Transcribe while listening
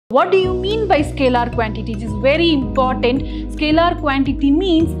What do you mean by scalar quantity? It is very important. Scalar quantity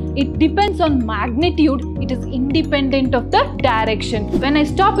means it depends on magnitude. It is independent of the direction. When I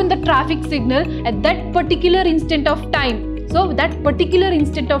stop in the traffic signal at that particular instant of time, so that particular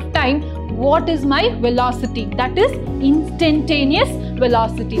instant of time, what is my velocity? That is instantaneous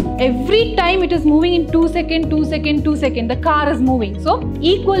velocity. Every time it is moving in 2 seconds, 2 seconds, 2 seconds, the car is moving. So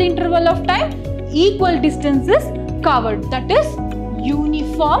equal interval of time, equal distance is covered. That is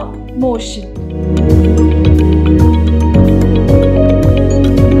uniform motion.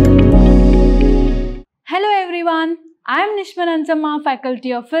 Hello everyone, I am Nishma Nanjamma,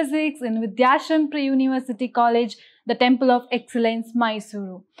 Faculty of Physics in Vidhyaashram Pre-University College, the Temple of Excellence,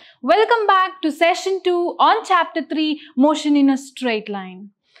 Mysuru. Welcome back to Session 2 on Chapter 3, Motion in a Straight Line.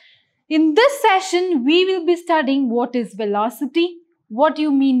 In this session, we will be studying what is velocity, what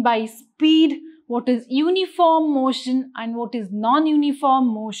you mean by speed, what is uniform motion and what is non-uniform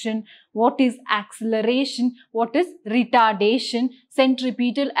motion, what is acceleration, what is retardation,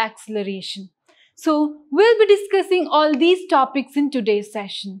 centripetal acceleration. So, we'll be discussing all these topics in today's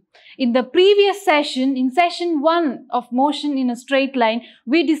session. In the previous session, in session 1 of motion in a straight line,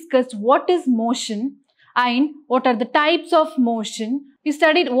 we discussed what is motion and what are the types of motion. We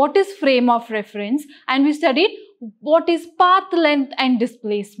studied what is frame of reference and we studied what is path length and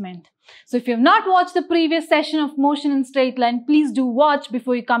displacement. So if you have not watched the previous session of motion in straight line, please do watch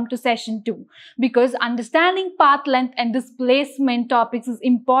before you come to session 2. Because understanding path length and displacement topics is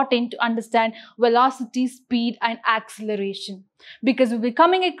important to understand velocity, speed and acceleration. Because we'll be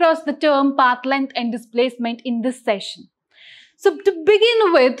coming across the term path length and displacement in this session. So to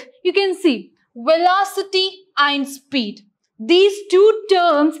begin with, you can see velocity and speed. These two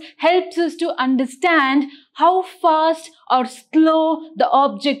terms helps us to understand how fast or slow the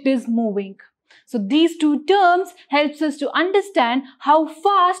object is moving. So these two terms helps us to understand how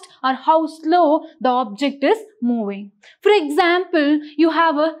fast or how slow the object is moving. For example, you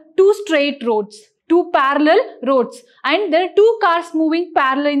have two straight roads, two parallel roads, and there are two cars moving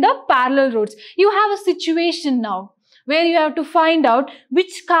parallel in the parallel roads. You have a situation now where you have to find out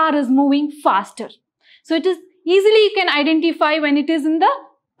which car is moving faster. So it is easily you can identify when it is in the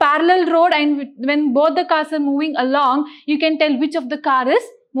parallel road and when both the cars are moving along, you can tell which of the car is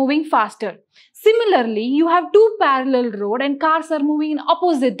moving faster. Similarly, you have two parallel road and cars are moving in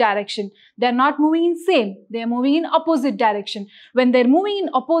opposite direction. They are not moving in same, they are moving in opposite direction. When they are moving in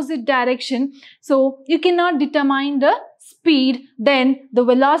opposite direction, so you cannot determine the speed, then the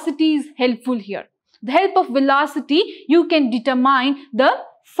velocity is helpful here. With the help of velocity, you can determine the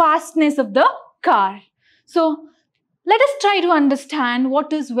fastness of the car. So, let us try to understand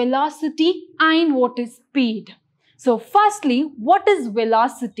what is velocity and what is speed. So, firstly, what is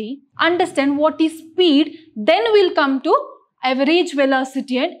velocity? Understand what is speed, then we'll come to average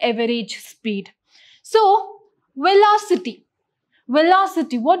velocity and average speed. So, velocity.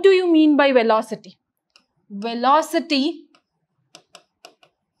 Velocity, what do you mean by velocity? Velocity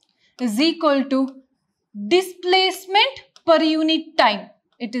is equal to displacement per unit time.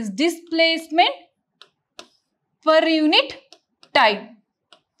 It is displacement per unit time.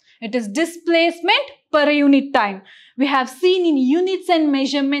 It is displacement per unit time. We have seen in units and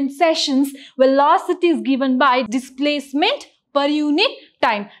measurement sessions, velocity is given by displacement per unit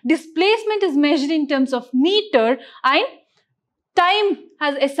time. Displacement is measured in terms of meter and time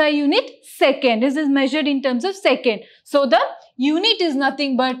has SI unit second. This is measured in terms of second. So the unit is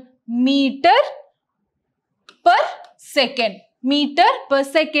nothing but meter per second. Meter per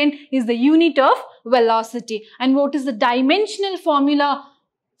second is the unit of velocity. And what is the dimensional formula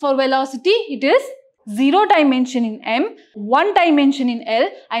for velocity? It is 0 dimension in m, 1 dimension in L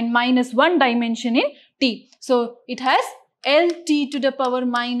and minus 1 dimension in T. So it has LT to the power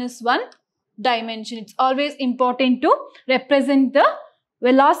minus 1 dimension. It's always important to represent the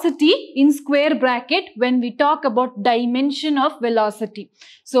velocity in square bracket when we talk about dimension of velocity.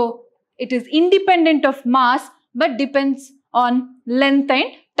 So it is independent of mass but depends on length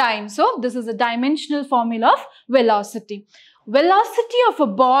and time. So this is a dimensional formula of velocity. Velocity of a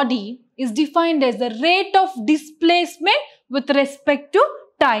body is defined as the rate of displacement with respect to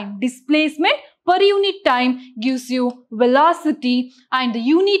time. Displacement per unit time gives you velocity and the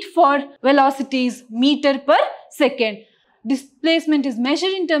unit for velocity is meter per second. Displacement is measured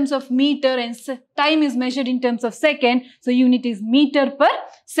in terms of meter and time is measured in terms of second. So unit is meter per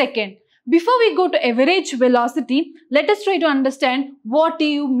second. Before we go to average velocity, let us try to understand what do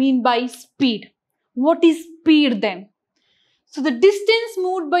you mean by speed. What is speed then? So the distance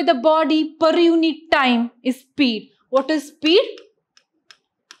moved by the body per unit time is speed. What is speed?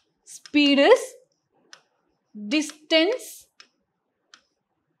 Speed is distance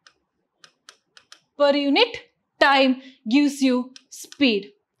per unit time gives you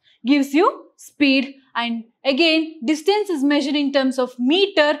speed. And again, distance is measured in terms of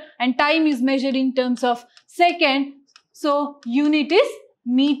meter and time is measured in terms of second. So unit is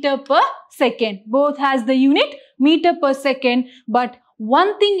meter per second. Both has the unit meter per second. But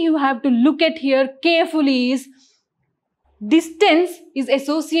one thing you have to look at here carefully is distance is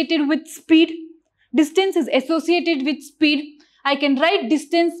associated with speed. Distance is associated with speed. I can write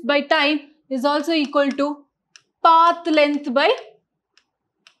distance by time is also equal to path length by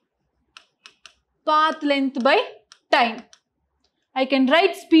time. I can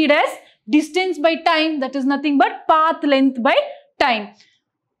write speed as distance by time, that is nothing but path length by time.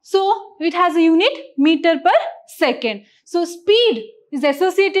 So it has a unit meter per second. So speed is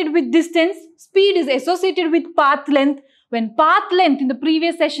associated with distance, speed is associated with path length. When path length, in the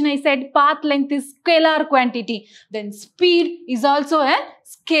previous session I said path length is scalar quantity, then speed is also a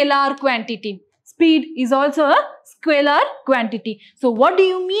scalar quantity. Speed is also a scalar quantity. So what do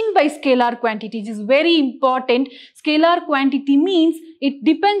you mean by scalar quantity? It is very important. Scalar quantity means it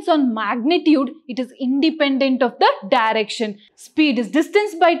depends on magnitude. It is independent of the direction. Speed is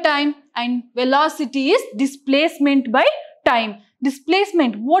distance by time and velocity is displacement by time.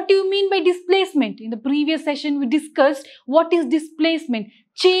 Displacement. What do you mean by displacement? In the previous session we discussed what is displacement.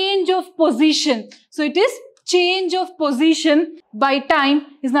 Change of position. So it is change of position by time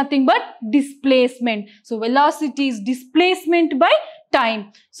is nothing but displacement. So velocity is displacement by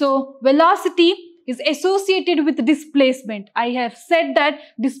time. So velocity is associated with displacement. I have said that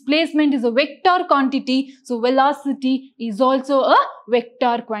displacement is a vector quantity. So velocity is also a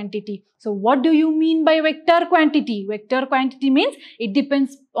vector quantity. So what do you mean by vector quantity? Vector quantity means it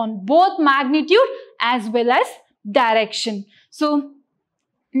depends on both magnitude as well as direction. So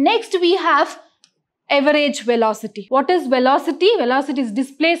next we have average velocity. What is velocity? Velocity is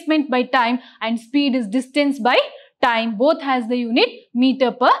displacement by time and speed is distance by time. Both has the unit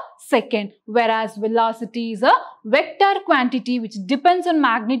meter per second. Whereas velocity is a vector quantity which depends on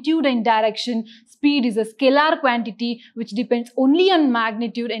magnitude and direction. Speed is a scalar quantity which depends only on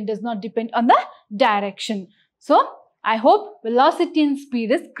magnitude and does not depend on the direction. So I hope velocity and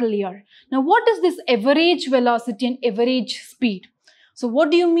speed is clear. Now what is this average velocity and average speed? So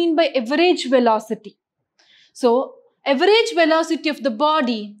what do you mean by average velocity? So average velocity of the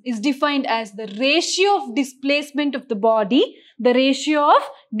body is defined as the ratio of displacement of the body,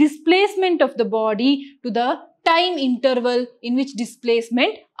 to the time interval in which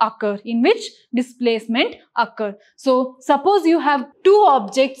displacement occur. So suppose you have two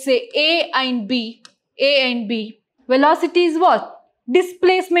objects, say A and B. Velocity is what?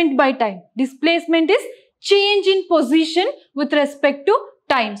 Displacement by time. Displacement is change in position with respect to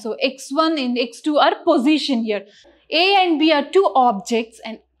time. So x1 and x2 are position here. A and B are two objects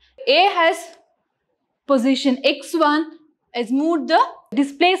and A has position x1, has moved the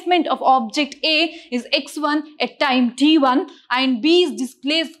displacement of object A is x1 at time t1 and B is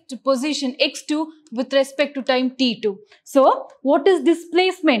displaced to position x2 with respect to time t2. So what is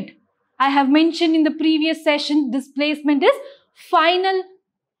displacement? I have mentioned in the previous session, displacement is final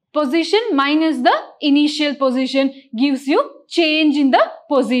position minus the initial position gives you change in the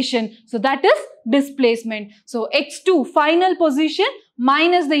position. So that is displacement. So x2 final position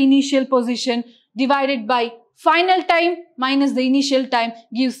minus the initial position divided by final time minus the initial time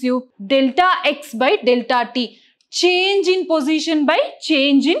gives you delta x by delta t. Change in position by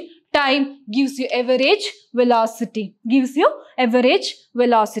change in time gives you average velocity.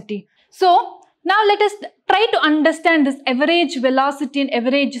 So now let us try to understand this average velocity and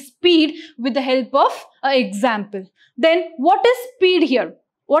average speed with the help of an example. Then what is speed here?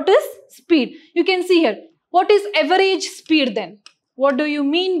 What is speed? You can see here. What is average speed then? What do you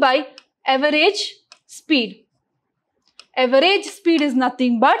mean by average speed? Average speed is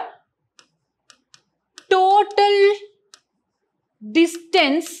nothing but total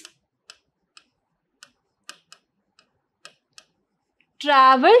distance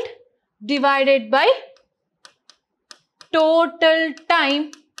travelled divided by total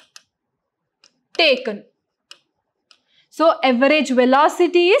time taken. So average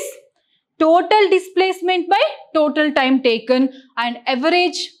velocity is total displacement by total time taken and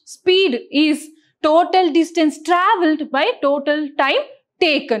average speed is total distance travelled by total time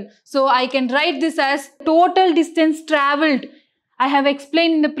taken. So I can write this as total distance travelled. I have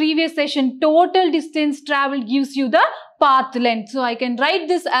explained in the previous session, total distance travelled gives you the path length. So I can write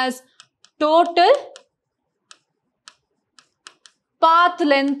this as total path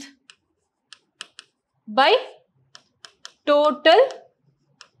length by total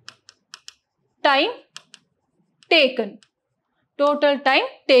time taken.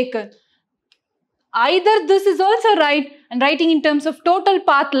 Either this is also right, and writing in terms of total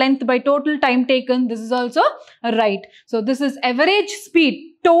path length by total time taken, this is also right. So this is average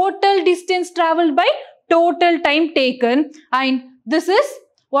speed, total distance traveled by total time taken, and this is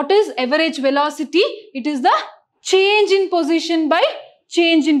what is average velocity? It is the change in position by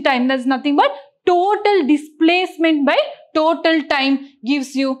change in time. That's nothing but total displacement by total time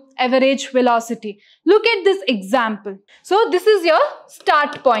gives you average velocity. Look at this example. So this is your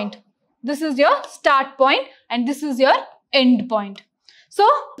start point. This is your start point and this is your end point. So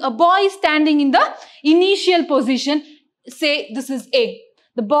a boy is standing in the initial position. Say this is A.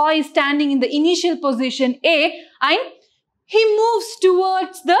 The boy is standing in the initial position A and he moves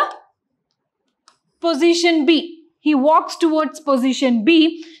towards the position B. He walks towards position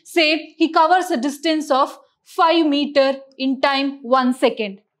B. Say he covers a distance of 5 meters in time 1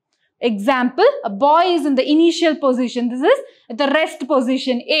 second. Example, a boy is in the initial position. This is at the rest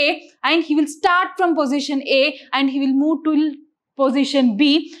position A and he will start from position A and he will move to position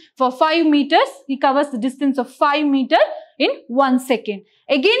B for 5 meters. He covers the distance of 5 meters in 1 second.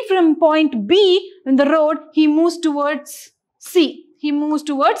 Again from point B in the road, he moves towards C. He moves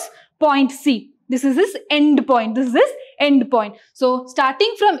towards point C. This is his end point. This is his end point. So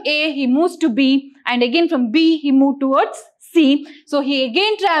starting from A, he moves to B and again from B, he moves towards C. So he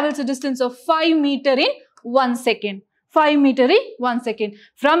again travels a distance of 5 meters in 1 second. 5 meters in 1 second.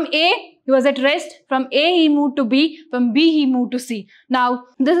 From A, he was at rest. From A, he moved to B. From B, he moved to C. Now,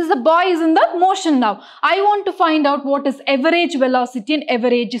 this is the boy is in the motion now. I want to find out what is average velocity and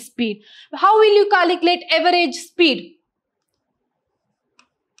average speed. How will you calculate average speed?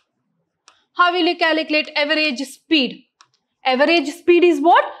 How will you calculate average speed? Average speed is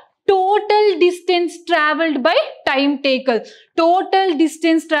what? Total distance travelled by time taken. Total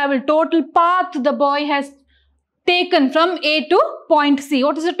distance travelled, total path the boy has taken from A to point C.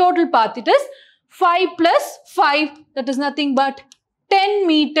 What is the total path? It is 5 plus 5. That is nothing but 10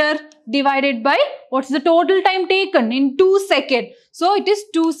 meter divided by what's the total time taken in 2 seconds. So it is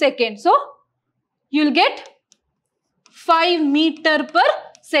 2 seconds. So you will get 5 meter per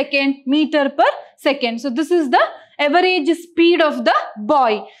second. So this is the average speed of the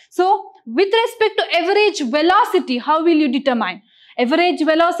boy. So with respect to average velocity, how will you determine? Average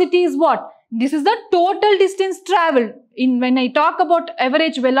velocity is what? This is the total distance traveled. When I talk about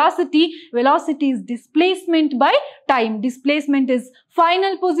average velocity, velocity is displacement by time. Displacement is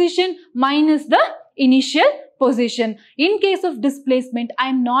final position minus the initial position. In case of displacement, I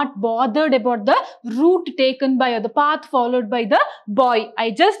am not bothered about the route taken by or the path followed by the boy.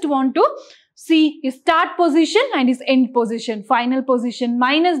 I just want to see his start position and his end position. Final position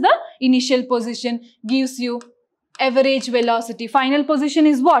minus the initial position gives you average velocity. Final position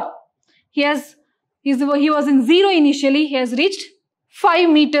is what? He was in 0 initially. He has reached 5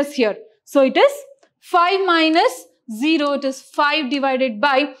 meters here. So it is 5 minus 0. It is 5 divided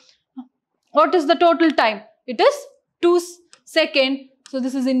by, what is the total time? It is 2 seconds. So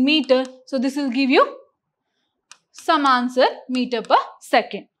this is in meter. So this will give you some answer, meter per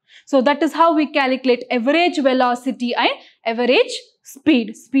second. So that is how we calculate average velocity and average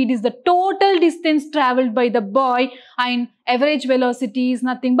speed. Speed is the total distance travelled by the boy and average velocity is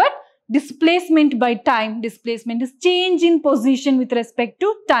nothing but displacement by time. Displacement is change in position with respect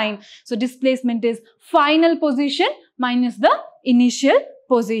to time. So displacement is final position minus the initial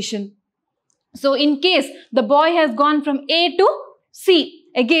position. So in case the boy has gone from A to C,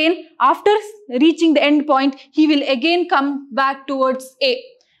 again after reaching the end point, he will again come back towards A.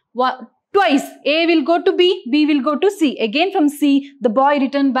 Twice, A will go to B, B will go to C. Again from C, the boy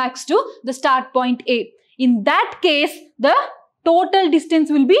returns back to the start point A. In that case, the total distance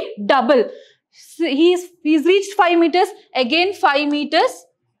will be double. He's reached 5 meters, again 5 meters.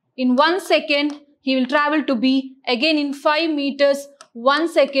 In 1 second, he will travel to B. Again in 5 meters, 1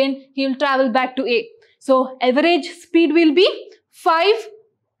 second, he will travel back to A. So average speed will be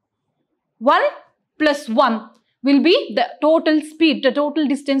 1 plus 1 will be the total speed, the total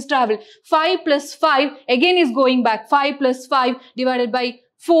distance traveled. 5 plus 5 again is going back. 5 plus 5 divided by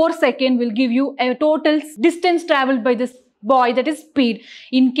 4 seconds will give you a total distance traveled by this boy, that is speed.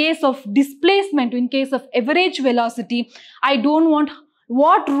 In case of displacement, in case of average velocity, I don't want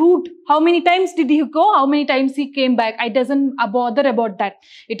what route, how many times did he go, how many times he came back. I doesn't bother about that.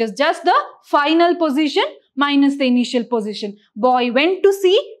 It is just the final position minus the initial position. Boy went to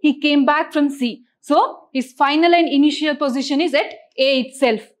C, he came back from C. So his final and initial position is at A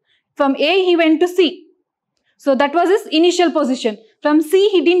itself. From A he went to C. So that was his initial position. From C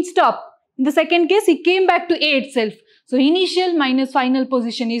he didn't stop. In the second case he came back to A itself. So initial minus final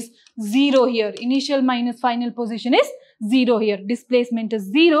position is 0 here. Initial minus final position is 0 here. Displacement is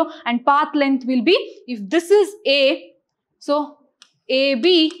 0 and path length will be, if this is A, so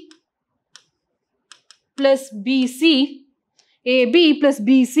AB plus BC, AB plus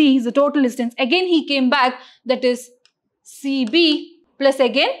BC is the total distance. Again he came back, that is CB plus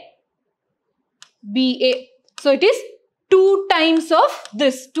again BA. So it is 2 times of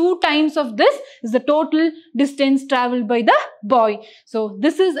this. 2 times of this is the total distance traveled by the boy. So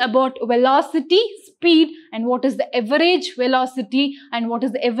this is about velocity, speed, and what is the average velocity and what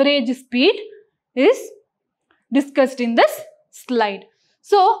is the average speed is discussed in this slide.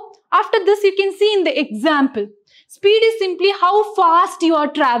 So after this you can see in the example. Speed is simply how fast you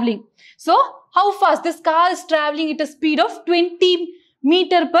are traveling. So how fast? This car is traveling at a speed of 20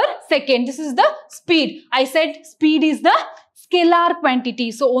 meter per second. This is the speed. I said speed is the scalar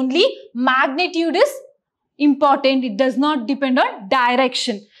quantity. So only magnitude is important. It does not depend on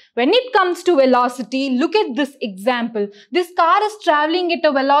direction. When it comes to velocity, look at this example. This car is traveling at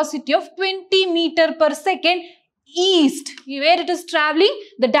a velocity of 20 meter per second east. Where it is traveling,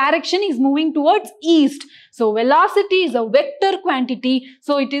 the direction is moving towards east. So velocity is a vector quantity.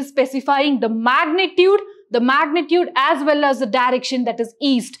 So it is specifying the magnitude as well as the direction, that is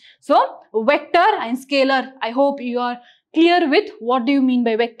east. So vector and scalar. I hope you are clear with what do you mean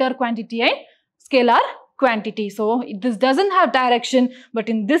by vector quantity and scalar quantity. So this doesn't have direction, but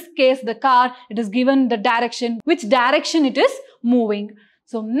in this case the car, it is given the direction, which direction it is moving.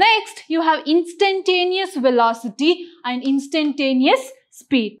 So next you have instantaneous velocity and instantaneous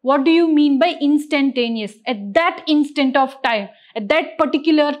speed. What do you mean by instantaneous? At that instant of time, at that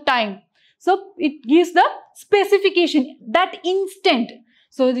particular time. So it gives the specification, that instant.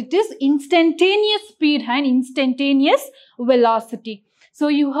 So it is instantaneous speed and instantaneous velocity. So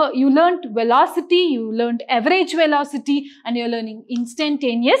you learned velocity, you learned average velocity, and you are learning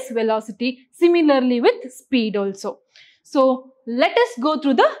instantaneous velocity. Similarly with speed also. So let us go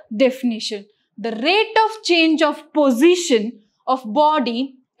through the definition. The rate of change of position of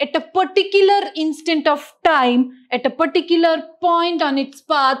body at a particular instant of time, at a particular point on its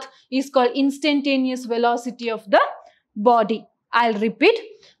path, is called instantaneous velocity of the body. I'll repeat.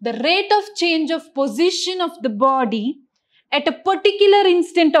 The rate of change of position of the body at a particular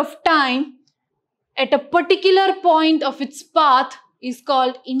instant of time, at a particular point of its path, is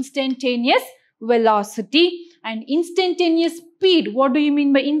called instantaneous velocity. And instantaneous speed, what do you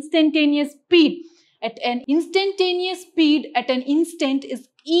mean by instantaneous speed? At an instantaneous speed at an instant is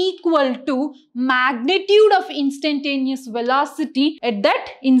equal to magnitude of instantaneous velocity at that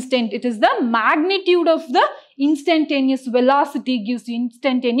instant. It is the magnitude of the instantaneous velocity gives you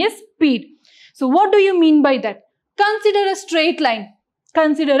instantaneous speed. So what do you mean by that? Consider a straight line.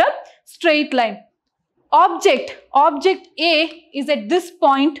 Consider a straight line. Object A is at this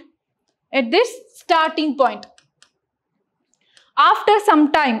point, at this starting point. After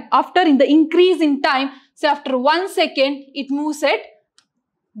some time, after in the increase in time, so after 1 second, it moves at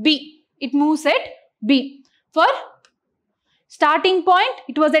B. It moves at B. For starting point,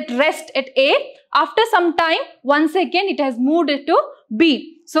 it was at rest at A. After some time, 1 second, it has moved to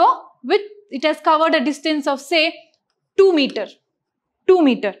B. So, it has covered a distance of say 2 meter. 2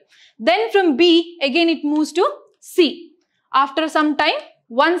 meter. Then from B, again it moves to C. After some time,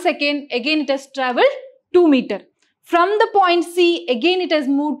 1 second, again it has travelled 2 meter. From the point C, again it has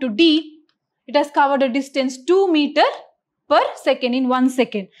moved to D. It has covered a distance 2 meter per second in 1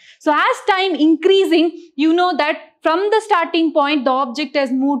 second. So as time increasing, you know that from the starting point, the object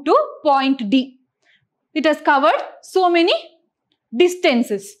has moved to point D. It has covered so many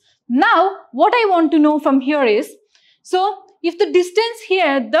distances. Now, what I want to know from here is, so if the distance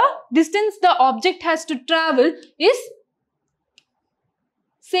here, the distance the object has to travel is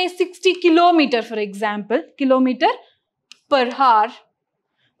say 60 kilometer, for example, kilometer per hour.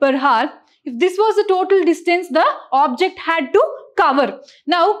 If this was the total distance the object had to cover.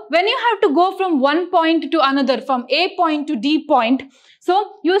 Now, when you have to go from one point to another, from A point to D point,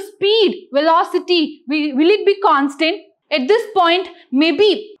 so your speed, velocity, will it be constant? At this point,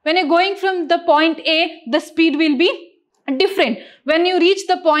 maybe when you're going from the point A, the speed will be different. When you reach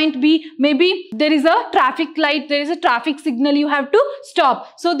the point B, maybe there is a traffic light, there is a traffic signal, you have to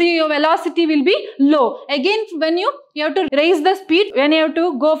stop. So your velocity will be low. Again, when you have to raise the speed, when you have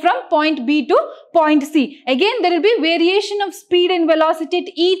to go from point B to point C. Again, there will be variation of speed and velocity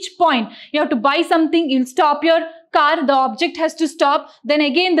at each point. You have to buy something, you'll stop your car, the object has to stop. Then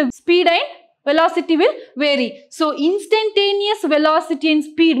again, the speed and velocity will vary. So instantaneous velocity and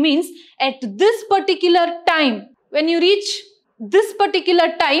speed means at this particular time, when you reach this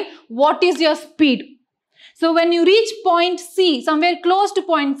particular time, what is your speed? So when you reach point C, somewhere close to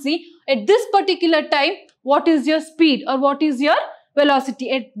point C, at this particular time, what is your speed or what is your velocity.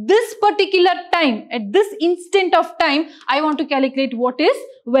 At this particular time, at this instant of time, I want to calculate what is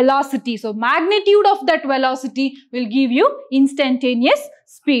velocity. So magnitude of that velocity will give you instantaneous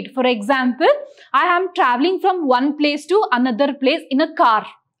speed. For example, I am traveling from one place to another place in a car.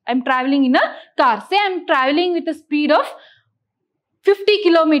 I am traveling in a car. Say I am traveling with a speed of 50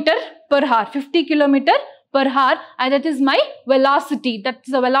 km per hour. 50 km per hour, and that is my velocity. That's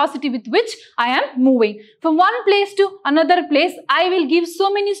the velocity with which I am moving. From one place to another place, I will give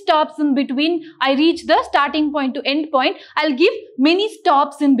so many stops in between. I reach the starting point to end point. I'll give many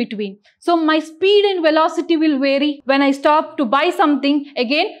stops in between. So my speed and velocity will vary. When I stop to buy something,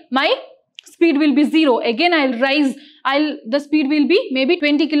 again my speed will be 0. Again I'll rise. The speed will be maybe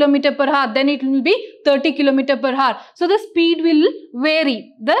 20 km per hour. Then it will be 30 km per hour. So the speed will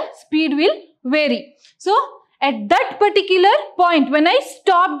vary. The speed will vary. So at that particular point, when I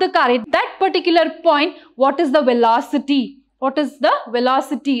stop the car, at that particular point, what is the velocity? What is the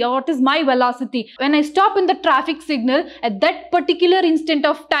velocity or what is my velocity? When I stop in the traffic signal at that particular instant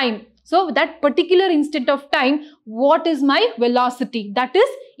of time, so that particular instant of time, what is my velocity? That is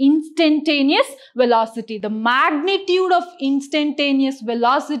instantaneous velocity. The magnitude of instantaneous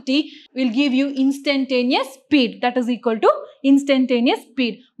velocity will give you instantaneous speed. That is equal to instantaneous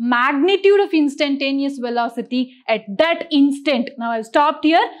speed. Magnitude of instantaneous velocity at that instant. Now I have stopped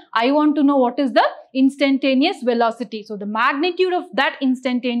here. I want to know what is the instantaneous velocity. So the magnitude of that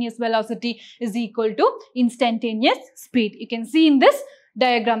instantaneous velocity is equal to instantaneous speed. You can see in this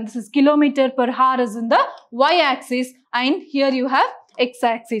diagram, this is kilometer per hour is in the y-axis and here you have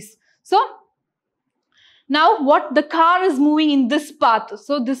x-axis. So now what the car is moving in this path.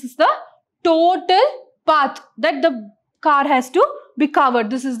 So this is the total path that the car has to be covered.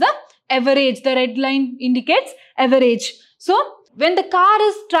 This is the average. The red line indicates average. So when the car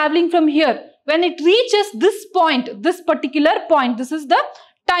is traveling from here, when it reaches this point, this particular point, this is the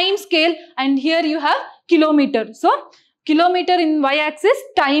time scale and here you have kilometer. So kilometer in y-axis,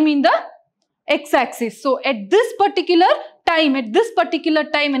 time in the x-axis. So at this particular time,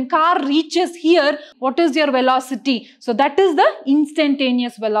 when car reaches here, what is your velocity? So that is the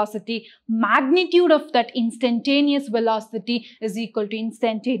instantaneous velocity. Magnitude of that instantaneous velocity is equal to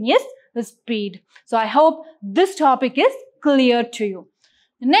instantaneous speed. So I hope this topic is clear to you.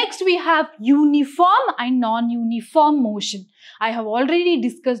 Next we have uniform and non-uniform motion. I have already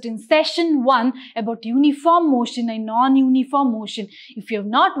discussed in session 1 about uniform motion and non-uniform motion. If you have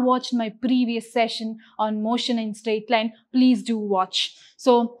not watched my previous session on motion in straight line, please do watch.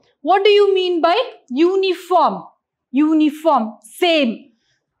 So what do you mean by uniform? Uniform, same.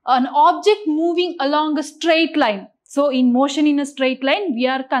 An object moving along a straight line. So in motion in a straight line, we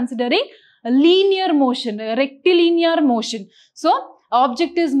are considering a linear motion, a rectilinear motion. So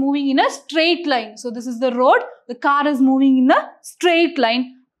object is moving in a straight line. So this is the road. The car is moving in a straight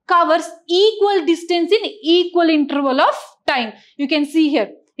line. Covers equal distance in equal interval of time. You can see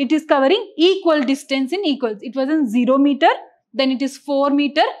here. It is covering equal distance in equals. It was in 0 meter. Then it is 4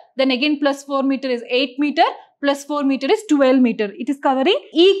 meter. Then again plus 4 meter is 8 meter. Plus 4 meter is 12 meter. It is covering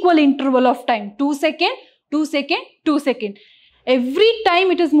equal interval of time. 2 second, 2 second, 2 second. Every time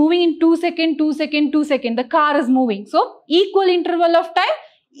it is moving in 2 second, 2 second, 2 second. The car is moving. So, equal interval of time,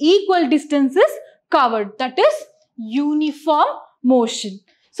 equal distance is covered. That is uniform motion.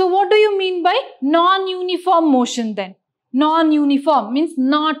 So, what do you mean by non-uniform motion then? Non-uniform means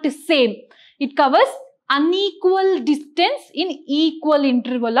not same. It covers unequal distance in equal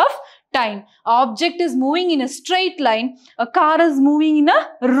interval of time. Object is moving in a straight line. A car is moving in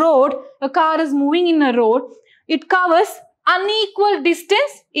a road. A car is moving in a road. It covers unequal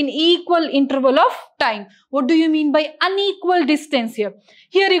distance in equal interval of time. What do you mean by unequal distance here?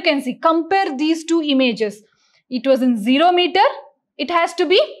 Here you can see, compare these two images. It was in 0 meter. It has to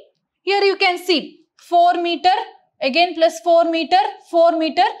be, here you can see 4 meter, again plus 4 meter, 4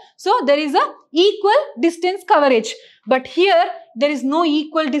 meter. So there is a equal distance coverage. But here there is no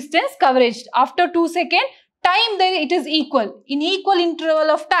equal distance coverage. After 2 seconds, time there it is equal. In equal interval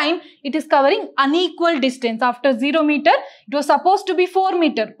of time, it is covering unequal distance. After 0 meter, it was supposed to be 4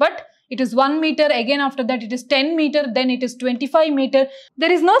 meter, but it is 1 meter. Again after that, it is 10 meter. Then it is 25 meter.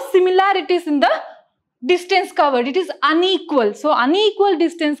 There is no similarities in the distance covered. It is unequal. So unequal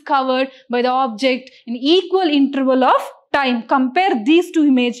distance covered by the object in equal interval of time. Compare these two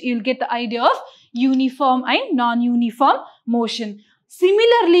images, you will get the idea of uniform and non-uniform motion.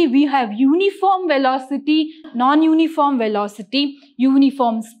 Similarly, we have uniform velocity, non-uniform velocity,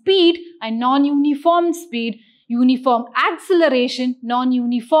 uniform speed and non-uniform speed. uniform acceleration,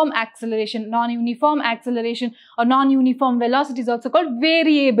 non-uniform acceleration. Non-uniform acceleration or non-uniform velocity is also called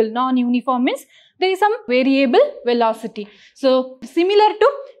variable. Non-uniform means there is some variable velocity. So similar to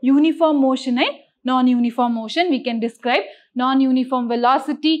uniform motion and non-uniform motion, we can describe non-uniform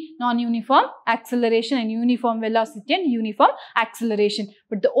velocity, non-uniform acceleration, and uniform velocity and uniform acceleration.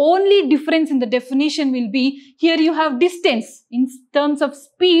 But the only difference in the definition will be, here you have distance in terms of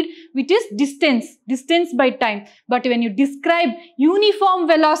speed, which is distance by time. But when you describe uniform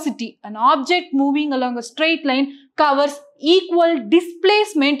velocity, an object moving along a straight line covers equal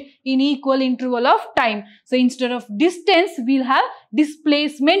displacement in equal interval of time. So instead of distance, we'll have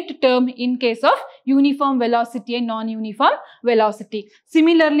displacement term in case of uniform velocity and non-uniform velocity.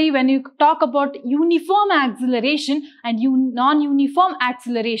 Similarly, when you talk about uniform acceleration and non-uniform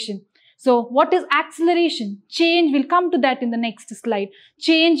acceleration. So what is acceleration? Change, we'll come to that in the next slide.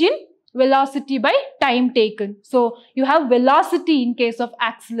 Change in velocity by time taken. So you have velocity in case of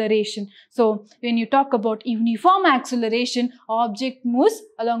acceleration. So when you talk about uniform acceleration, object moves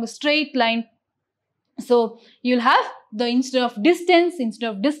along a straight line. So you'll have the, instead of distance, instead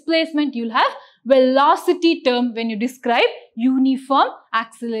of displacement, you'll have velocity term when you describe uniform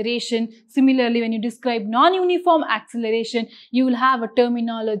acceleration. Similarly, when you describe non-uniform acceleration, you will have a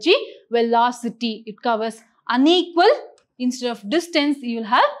terminology velocity. It covers unequal. Instead of distance, you will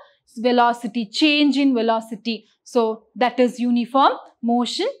have velocity, change in velocity. So that is uniform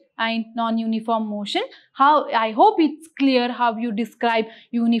motion and non-uniform motion. I hope it's clear how you describe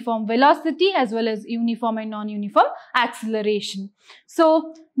uniform velocity as well as uniform and non-uniform acceleration.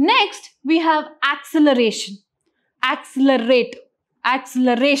 So next we have acceleration. Accelerate,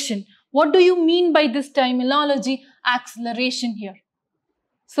 acceleration. What do you mean by this terminology acceleration here?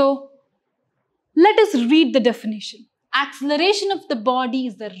 So let us read the definition. Acceleration of the body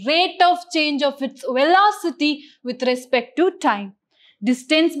is the rate of change of its velocity with respect to time.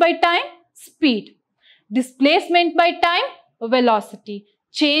 Distance by time, speed. Displacement by time, velocity.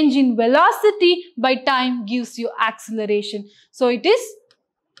 Change in velocity by time gives you acceleration. So it is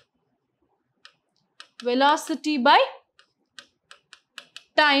velocity by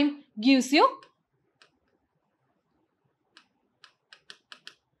time gives you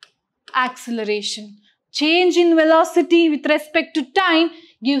acceleration. Change in velocity with respect to time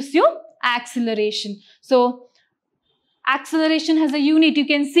gives you acceleration. So acceleration has a unit, you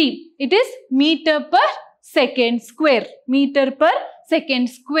can see. It is meter per second square. Meter per second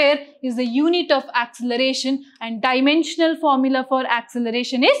square is the unit of acceleration, and dimensional formula for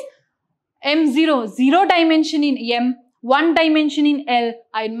acceleration is m0. 0 dimension in m, 1 dimension in L,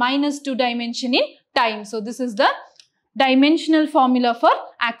 and minus 2 dimension in time. So this is the dimensional formula for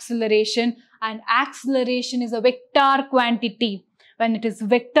acceleration. And acceleration is a vector quantity. When it is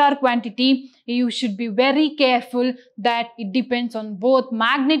vector quantity, you should be very careful that it depends on both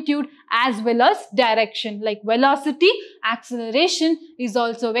magnitude as well as direction. Like velocity, acceleration is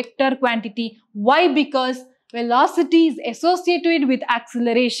also vector quantity. Why? Because velocity is associated with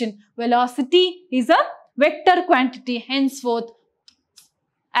acceleration. Velocity is a vector quantity. Henceforth,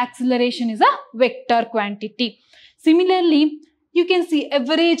 acceleration is a vector quantity. Similarly, you can see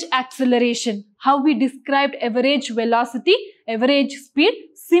average acceleration. How we described average velocity, average speed.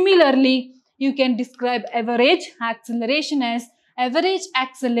 Similarly, you can describe average acceleration as average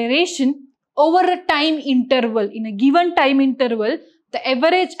acceleration over a time interval. In a given time interval, the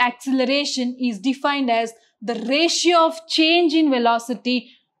average acceleration is defined as the ratio of change in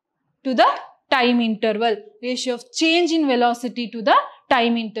velocity to the time interval. Ratio of change in velocity to the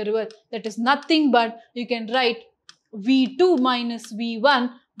time interval. That is nothing but you can write V2 minus V1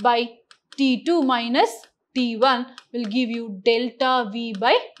 by T2 minus T1 will give you delta V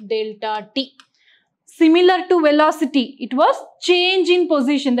by delta T. Similar to velocity, it was change in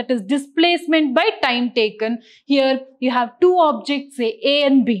position, that is displacement by time taken. Here you have two objects, say A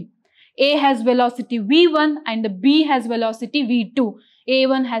and B. A has velocity V1 and the B has velocity V2.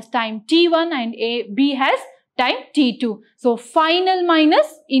 A1 has time T1 and B has time T2. So final minus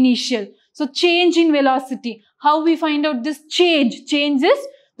initial. So change in velocity. How we find out this change? Change is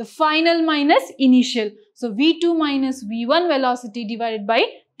the final minus initial. So V2 minus V1 velocity divided by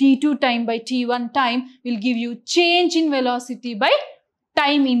T2 time by T1 time will give you change in velocity by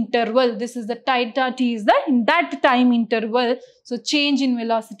time interval. This is the delta T is the in that time interval. So change in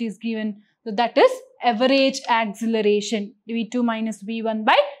velocity is given. So that is average acceleration. V2 minus V1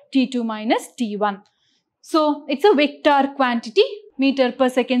 by T2 minus T1. So it's a vector quantity. Meter per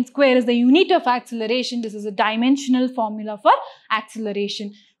second square is the unit of acceleration. This is a dimensional formula for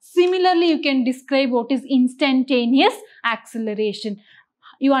acceleration. Similarly, you can describe what is instantaneous acceleration.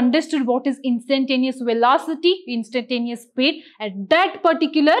 you understood what is instantaneous velocity, instantaneous speed. At that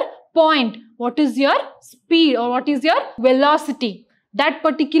particular point, what is your speed or what is your velocity? That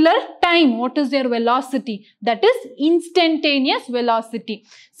particular time, what is your velocity? That is instantaneous velocity.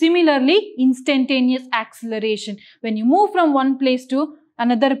 Similarly, instantaneous acceleration. When you move from one place to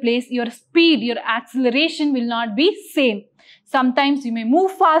another place, your speed, your acceleration will not be same. Sometimes you may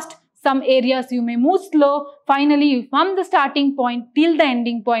move fast, some areas you may move slow. Finally, from the starting point till the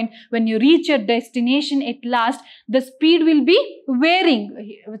ending point, when you reach your destination at last, the speed will be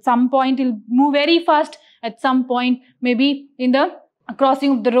varying. At some point, it will move very fast. At some point, maybe in the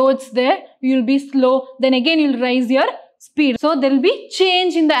crossing of the roads there, you will be slow. Then again, you will rise your speed. So, there will be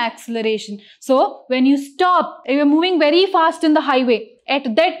change in the acceleration. So, when you stop, you are moving very fast in the highway.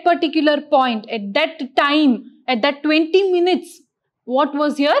 At that particular point, at that time, at that 20 minutes, what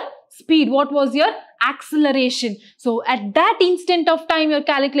was your speed? What was your acceleration? So, at that instant of time, you are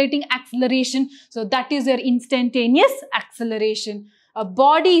calculating acceleration. So, that is your instantaneous acceleration. A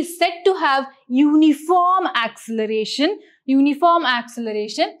body is said to have uniform acceleration. Uniform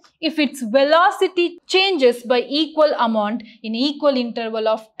acceleration if its velocity changes by equal amount in equal interval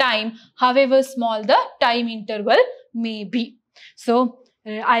of time, however small the time interval may be. So,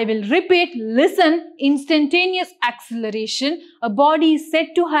 I will repeat, listen, instantaneous acceleration. A body is said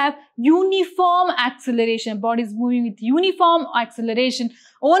to have uniform acceleration. A body is moving with uniform acceleration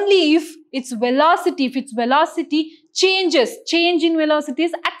only if its velocity, changes. Change in velocity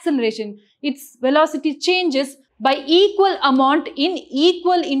is acceleration. Its velocity changes by equal amount in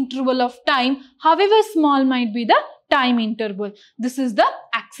equal interval of time, however small might be the time interval. This is the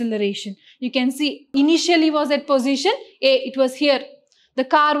acceleration. You can see initially was at position A, it was here. The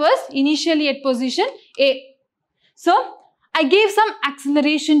car was initially at position A. So, I gave some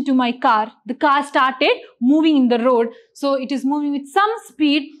acceleration to my car. The car started moving in the road. So, it is moving with some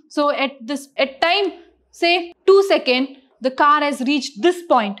speed. So, at time, say 2 seconds, the car has reached this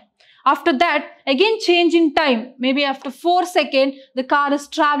point. After that, again change in time. Maybe after 4 seconds, the car is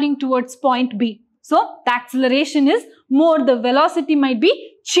traveling towards point B. So, the acceleration is more. The velocity might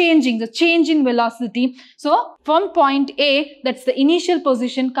be changing. The change in velocity. So, from point A, that's the initial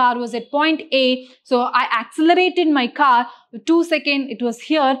position, car was at point A. So, I accelerated my car. 2 seconds, it was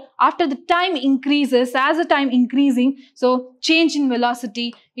here. After the time increases, as the time increasing, so change in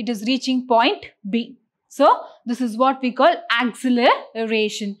velocity, it is reaching point B. So, this is what we call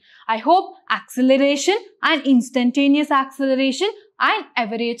acceleration. I hope acceleration and instantaneous acceleration and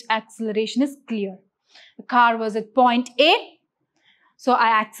average acceleration is clear. The car was at point A. So,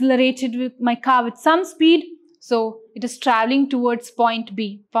 I accelerated with my car with some speed. So, it is traveling towards point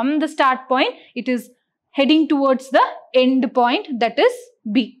B. From the start point, it is heading towards the end point, that is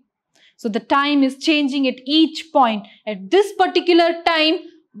B. So, the time is changing at each point. At this particular time,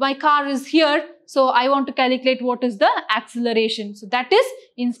 my car is here. So, I want to calculate what is the acceleration. So, that is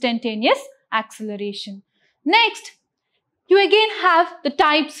instantaneous acceleration. Next, you again have the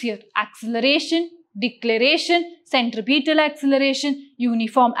types here. Acceleration, deceleration, centripetal acceleration,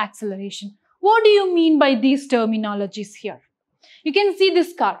 uniform acceleration. What do you mean by these terminologies here? You can see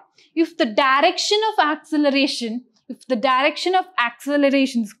this car. If the direction of acceleration,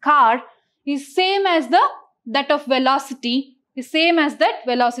 car is same as that of velocity, is same as that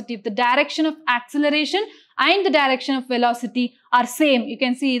velocity. If the direction of acceleration and the direction of velocity are same, you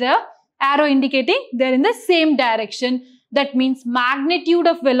can see the arrow indicating they are in the same direction. That means magnitude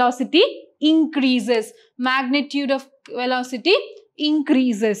of velocity increases. Magnitude of velocity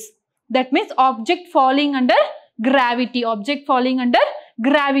increases. That means object falling under gravity. Object falling under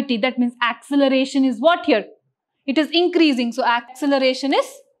gravity. That means acceleration is what here? It is increasing. So, acceleration is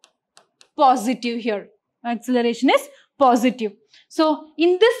positive here. Acceleration is positive. So,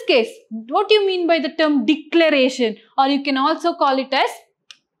 in this case, what do you mean by the term deceleration? Or you can also call it as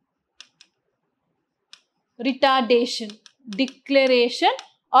retardation. Deceleration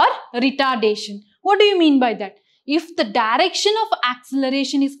or retardation. What do you mean by that? If the direction of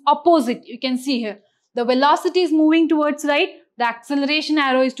acceleration is opposite, you can see here, the velocity is moving towards right, the acceleration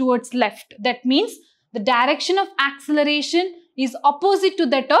arrow is towards left. That means the direction of acceleration is opposite to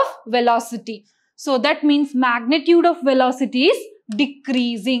that of velocity. So, that means magnitude of velocity is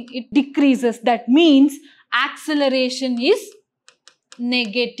decreasing. It decreases. That means acceleration is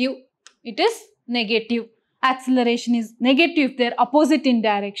negative. It is negative. Acceleration is negative if they are opposite in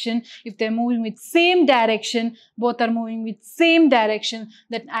direction. If they are moving with same direction, both are moving with same direction,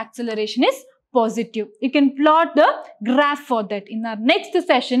 then acceleration is positive. You can plot the graph for that. In our next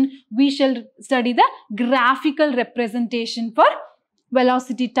session, we shall study the graphical representation for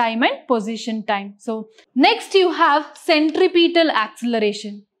velocity time and position time. So next you have centripetal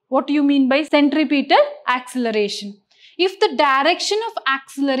acceleration. What do you mean by centripetal acceleration? If the direction of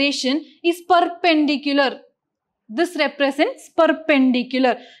acceleration is perpendicular, this represents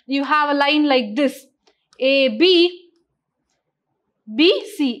perpendicular. You have a line like this, AB,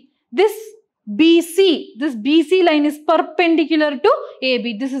 BC. This BC line is perpendicular to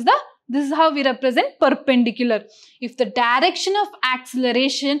AB. This is how we represent perpendicular. If the direction of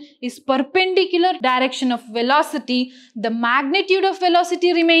acceleration is perpendicular direction of velocity, the magnitude of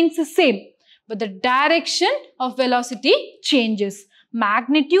velocity remains the same, but the direction of velocity changes.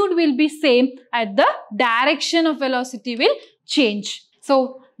 Magnitude will be same and the direction of velocity will change.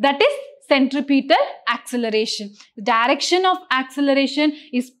 So that is centripetal acceleration. The direction of acceleration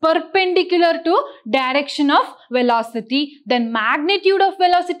is perpendicular to direction of velocity, then magnitude of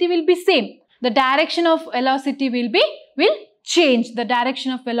velocity will be same. The direction of velocity will change. The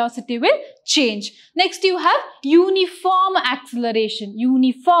direction of velocity will change. Next you have uniform acceleration.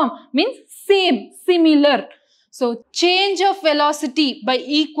 Uniform means same, similar. So change of velocity by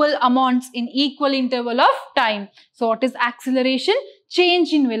equal amounts in equal interval of time. So what is acceleration?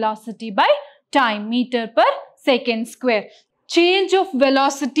 Change in velocity by time, meter per second square. Change of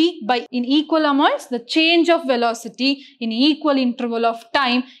velocity by in equal amounts, the change of velocity in equal interval of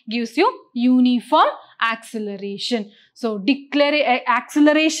time gives you uniform acceleration. So declare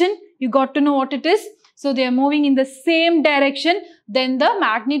acceleration, you got to know what it is. So they are moving in the same direction, then the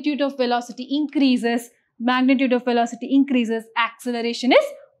magnitude of velocity increases. Magnitude of velocity increases, acceleration is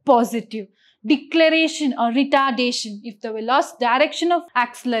positive. Declaration or retardation, if the direction of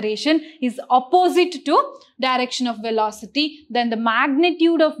acceleration is opposite to direction of velocity, then the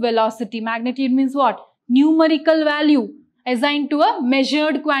magnitude of velocity, magnitude means what? Numerical value assigned to a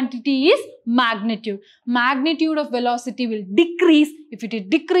measured quantity is magnitude. Magnitude of velocity will decrease. If it is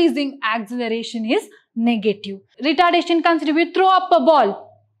decreasing, acceleration is negative. Retardation consider you throw up a ball.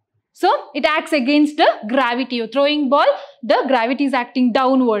 So it acts against the gravity. You're throwing ball, the gravity is acting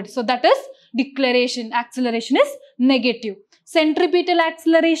downward. So that is declaration. Acceleration is negative. Centripetal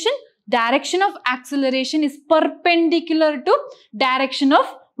acceleration, direction of acceleration is perpendicular to direction of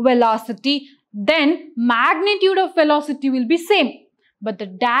velocity. Then magnitude of velocity will be same, but the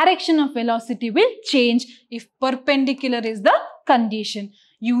direction of velocity will change if perpendicular is the condition.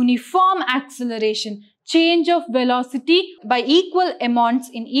 Uniform acceleration, change of velocity by equal amounts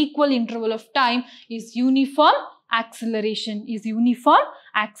in equal interval of time is uniform acceleration,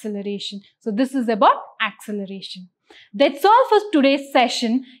 So this is about acceleration. That's all for today's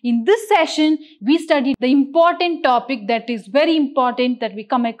session. In this session, we studied the important topic that is very important that we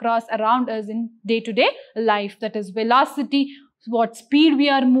come across around us in day-to-day life, that is velocity, what speed we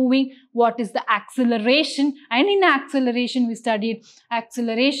are moving, what is the acceleration, and in acceleration we studied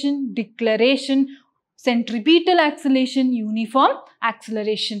acceleration, declaration, centripetal acceleration, uniform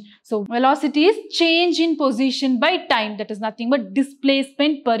acceleration. So velocity is change in position by time, that is nothing but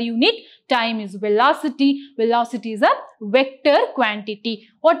displacement per unit time is velocity. Velocity is a vector quantity.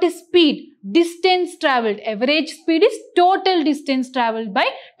 What is speed? Distance travelled. Average speed is total distance travelled by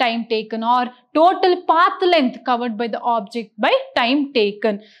time taken, or total path length covered by the object by time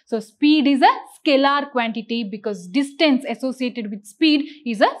taken. So speed is a scalar quantity because distance associated with speed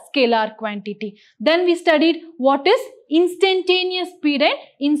is a scalar quantity. Then we studied what is instantaneous speed and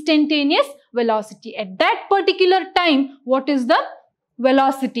instantaneous velocity. At that particular time, what is the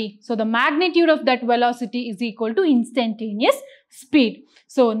velocity? So the magnitude of that velocity is equal to instantaneous speed.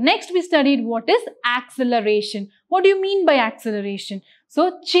 So next we studied what is acceleration. What do you mean by acceleration?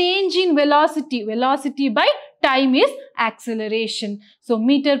 So change in velocity. Velocity by time is acceleration. So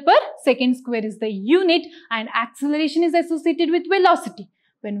meter per second square is the unit and acceleration is associated with velocity.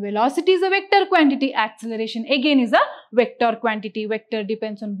 When velocity is a vector quantity, acceleration again is a vector quantity. Vector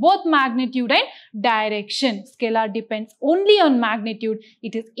depends on both magnitude and direction. Scalar depends only on magnitude.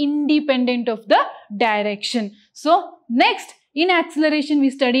 It is independent of the direction. So next, in acceleration, we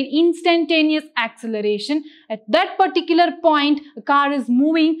studied instantaneous acceleration. At that particular point, a car is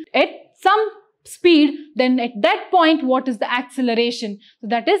moving at some speed, then at that point, what is the acceleration? So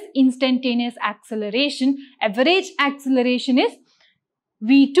that is instantaneous acceleration. Average acceleration is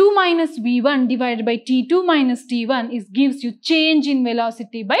V2 minus V1 divided by T2 minus T1 gives you change in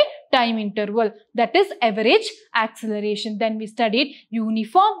velocity by time interval, that is average acceleration. Then we studied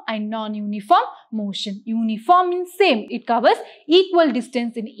uniform and non-uniform motion. Uniform means same, it covers equal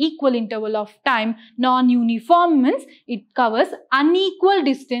distance in equal interval of time. Non-uniform means it covers unequal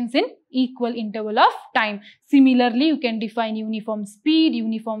distance in equal interval of time. Similarly, you can define uniform speed,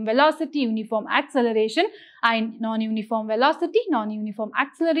 uniform velocity, uniform acceleration, and non-uniform velocity, non-uniform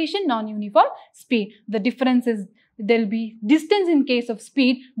acceleration, non-uniform speed. The difference is there will be distance in case of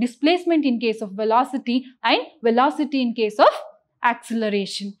speed, displacement in case of velocity, and velocity in case of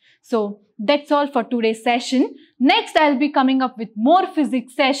acceleration. So that's all for today's session. Next, I'll be coming up with more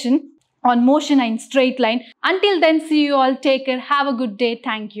physics session on motion and straight line. Until then, see you all. Take care. Have a good day.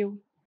 Thank you.